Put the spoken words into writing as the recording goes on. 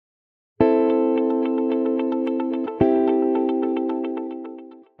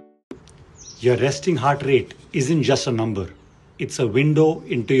Your resting heart rate isn't just a number, it's a window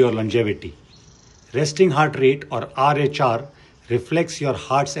into your longevity. Resting heart rate, or RHR, reflects your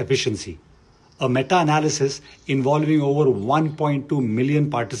heart's efficiency. A meta-analysis involving over 1.2 million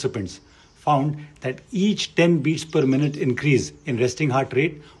participants found that each 10 beats per minute increase in resting heart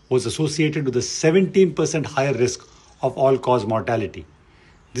rate was associated with a 17% higher risk of all-cause mortality.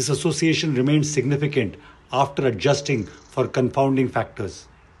 This association remains significant after adjusting for confounding factors.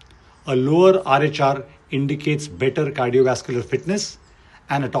 A lower RHR indicates better cardiovascular fitness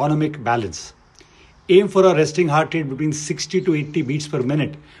and autonomic balance. Aim for a resting heart rate between 60 to 80 beats per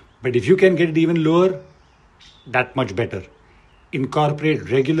minute, but if you can get it even lower, that much better.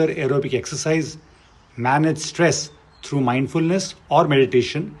 Incorporate regular aerobic exercise, manage stress through mindfulness or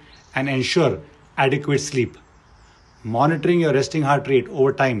meditation, and ensure adequate sleep. Monitoring your resting heart rate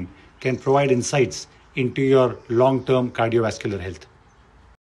over time can provide insights into your long-term cardiovascular health.